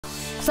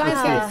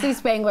Science guy, Steve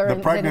Spangler.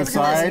 The pregnant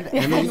side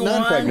and the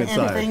non-pregnant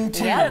side. Thing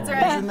two. Yeah, that's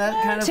right. Isn't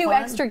that kind of Two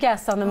fun? extra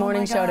guests on the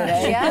morning show gosh.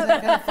 today. Isn't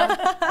that kind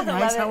of fun?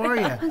 Nice, how are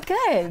you?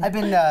 Good. I've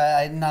been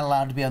not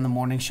allowed to be on the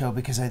morning show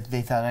because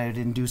they thought I had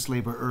induced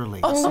labor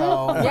early.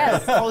 So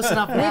Yes. close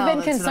enough now. We've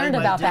been concerned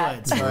about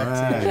that.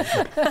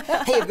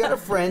 Hey, I've got a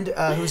friend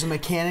who's a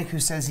mechanic who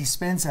says he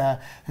spends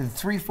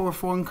 3-4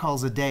 phone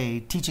calls a day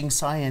teaching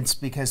science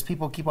because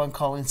people keep on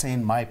calling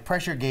saying my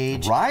pressure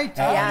gauge. Right.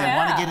 They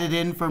want to get it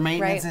in for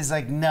maintenance. Right. It's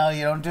like, no,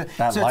 you don't do it.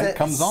 That so light it's a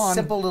comes on.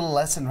 Simple little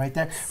lesson right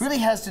there. Really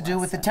has to do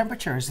with the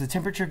temperature. As the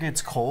temperature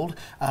gets cold,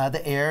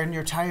 the air in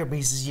your tire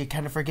bases, you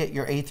kind of forget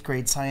your 8th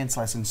grade science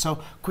lesson.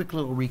 So, quick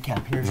little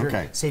recap. Here's your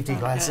safety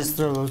glasses.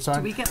 Throw those on.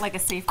 Do we get like a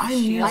safety I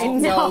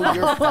shield? know,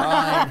 you're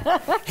fine.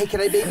 Hey,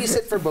 can I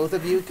babysit for both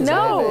of you?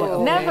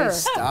 No, never.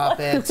 Stop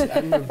it.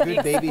 I'm a good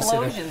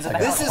babysitter.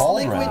 This is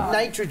liquid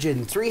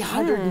nitrogen,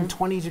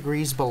 320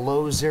 degrees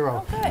below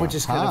zero, which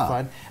is kind of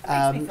fun.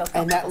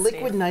 And that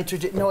liquid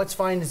nitrogen, no, it's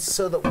fine. It's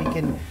so that we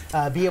can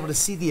be able to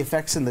see the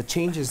effects and the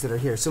changes that are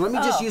here. So let me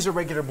just use a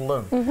regular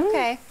balloon.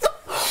 Okay.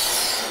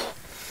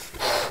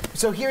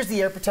 So here's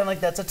the air, pretend like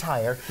that's a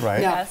tire.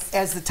 Right. Now,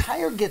 as the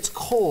tire gets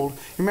cold,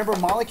 remember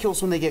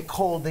molecules, when they get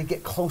cold, they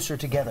get closer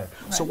together.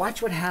 Right. So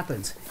watch what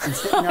happens.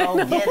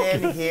 No,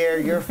 get in here,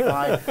 you're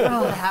fine.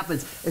 What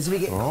happens as we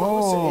get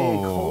closer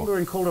and colder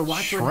and colder,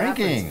 watch what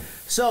happens.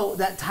 So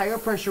that tire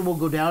pressure will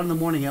go down in the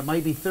morning. It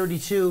might be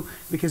 32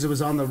 because it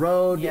was on the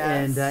road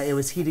and it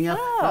was heating up.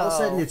 But all of a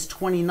sudden it's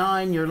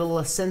 29, your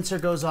little sensor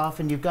goes off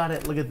and you've got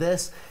it. Look at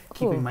this.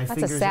 Keeping my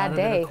fingers out of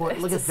the cord.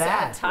 Look at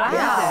that.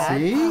 Wow.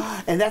 See?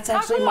 And that's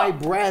actually my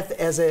breath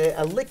as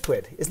a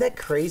liquid. Isn't that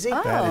crazy?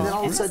 And then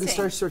all of a sudden it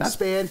starts to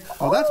expand.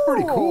 Oh, that's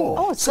pretty cool.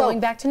 Oh, it's going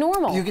back to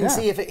normal. You can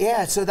see if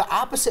it, so the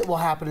opposite will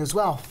happen as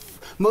well.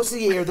 Most of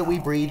the air that we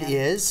breathe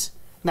is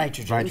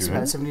nitrogen. It's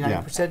about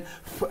 79%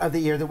 of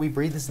the air that we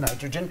breathe is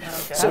nitrogen.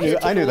 Okay. So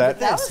I knew that.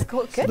 That was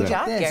cool. Good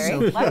job, Gary. So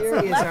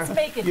Let's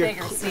make it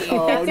bigger, Steve.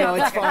 Oh, no,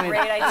 it's fine.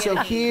 Great idea. So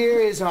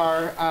here is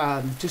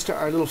our, just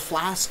our little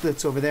flask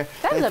that's over there.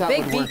 That is a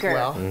big beaker.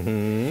 Well.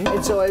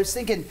 And so I was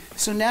thinking,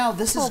 so now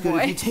this is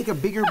good. If you take a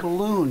bigger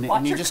balloon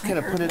and you just kind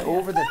of put it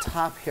over the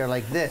top here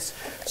like this.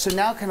 So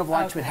now kind of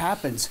watch what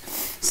happens.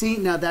 See,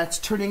 now that's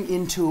turning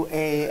into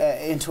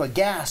a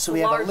gas. So we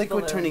have a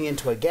liquid turning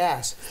into a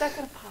gas. Is that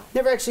going to pop?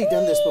 Never actually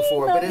done this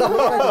before, but it looked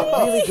like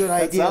a really good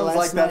idea. Sounds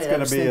like that's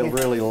going to be a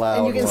really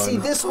loud one. And you can see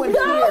this one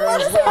here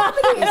as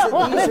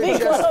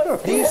well.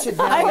 These should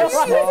now be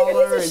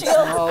smaller and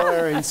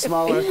smaller and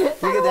smaller.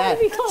 Look at that.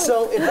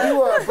 So if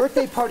you are a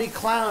birthday party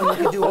clown, you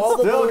can do all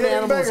the balloon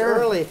animals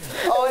early.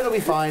 Oh, it'll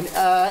be fine.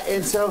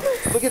 And so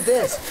look at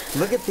this.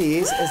 Look at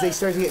these as they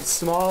start to get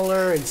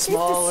smaller and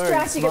smaller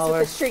and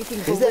smaller.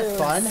 Isn't that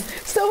fun?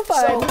 So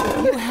fun. So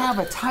if you have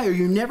a tire,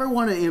 you never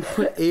want to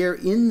put air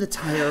in the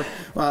tire.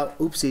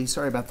 Oopsie.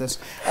 Sorry about this.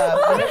 You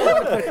don't want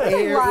to put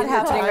air in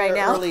the tire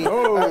early,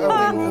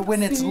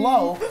 when it's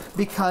low,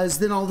 because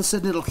then all of a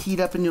sudden it'll heat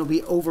up and you'll be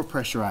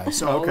overpressurized.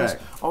 So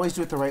always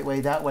do it the right way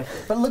that way.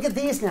 But look at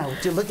these now.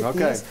 Do you look at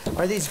these?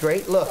 Are these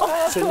great? Look.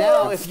 So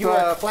now if you're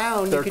a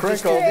clown, you can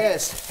just do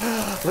this.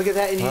 Look at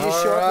that, and you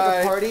just show up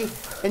at a party,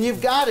 and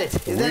you've got it.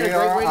 Isn't that a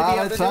great way to be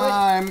able to do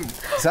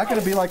it? Is that going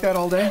to be like that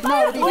all day?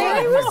 No, it'll be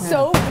fine. It was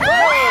so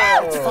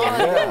It's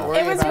fun.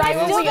 It was right.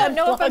 I still don't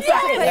know if I'm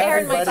getting the air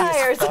in my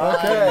tires.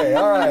 Okay,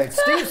 all right.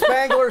 Steve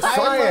Spangler, Tire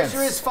Science.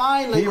 pressure is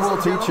fine. He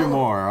will teach you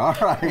more. All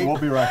right, we'll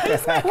be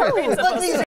right back. Look, these